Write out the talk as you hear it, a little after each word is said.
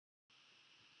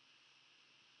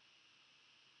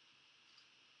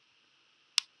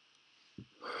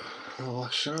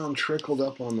sound trickled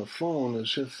up on the phone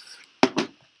as if...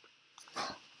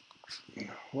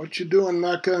 What you doing,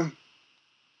 Mecca?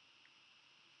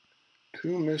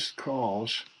 2 missed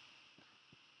calls.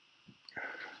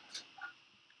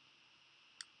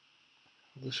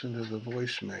 Listen to the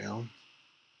voicemail.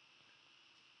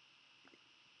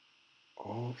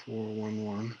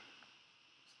 0411.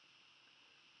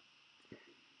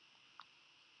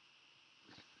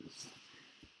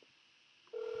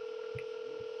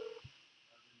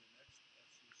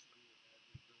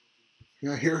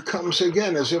 Yeah, here it comes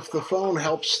again, as if the phone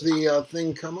helps the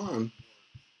thing come on.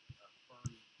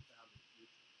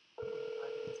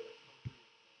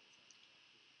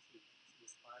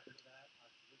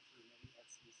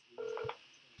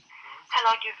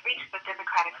 Hello, you've reached the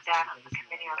Democratic staff of the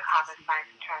Committee on Commerce,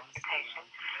 Science, and Transportation.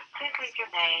 Please leave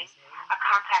your name, a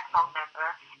contact phone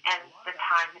number, and the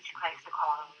time that you place the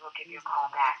call, and we will give you a call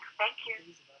back. Thank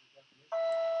you.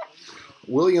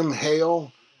 William Hale,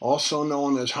 also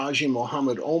known as Haji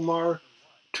Mohammed Omar,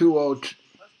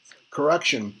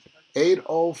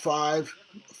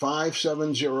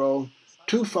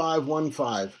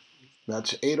 805-570-2515.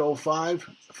 That's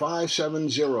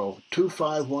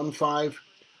 805-570-2515.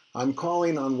 I'm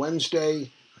calling on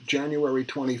Wednesday, January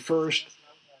 21st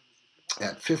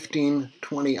at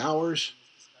 15:20 hours.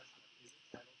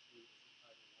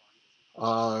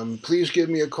 Please give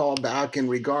me a call back in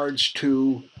regards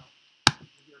to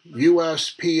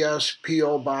USPS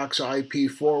PO Box IP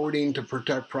forwarding to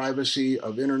protect privacy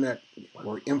of Internet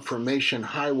or information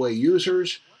highway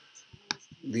users,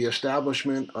 the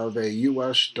establishment of a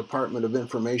U.S. Department of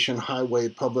Information Highway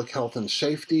Public Health and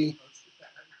Safety,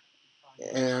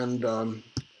 and a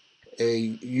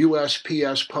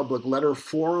USPS public letter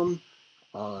forum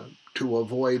to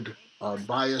avoid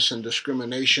bias and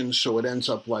discrimination, so it ends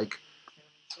up like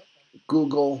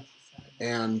Google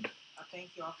and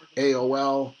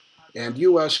AOL, and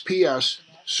USPS,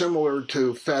 similar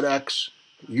to FedEx,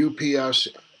 UPS,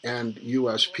 and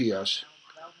USPS.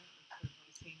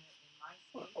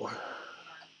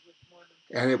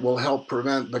 And it will help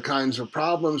prevent the kinds of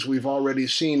problems we've already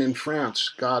seen in France,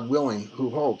 God willing,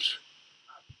 who hopes.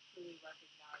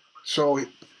 So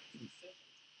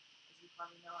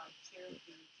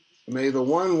may the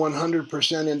one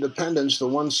 100% independence, the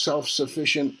one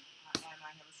self-sufficient,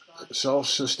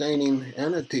 self-sustaining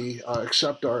entity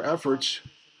accept our efforts.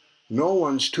 No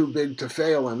one's too big to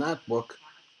fail in that book,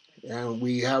 and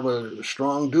we have a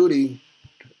strong duty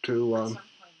to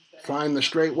find the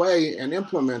straight way and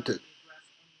implement it.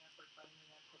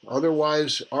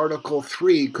 Otherwise, Article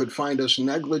 3 could find us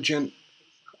negligent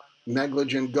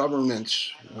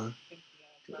governments. There's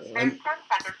 10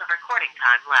 seconds of recording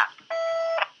time left.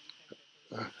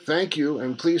 Thank you,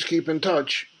 and please keep in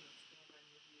touch.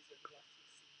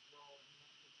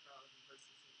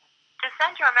 To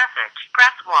send your message,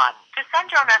 press 1. To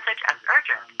send your message as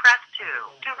urgent, press 2.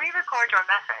 To re-record your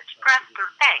message, press 3.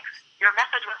 Thanks. Your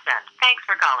message was sent. Thanks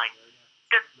for calling.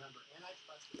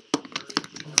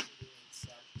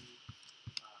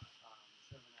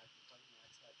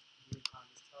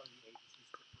 Congress telling the agencies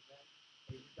to prevent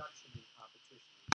a reduction in competition.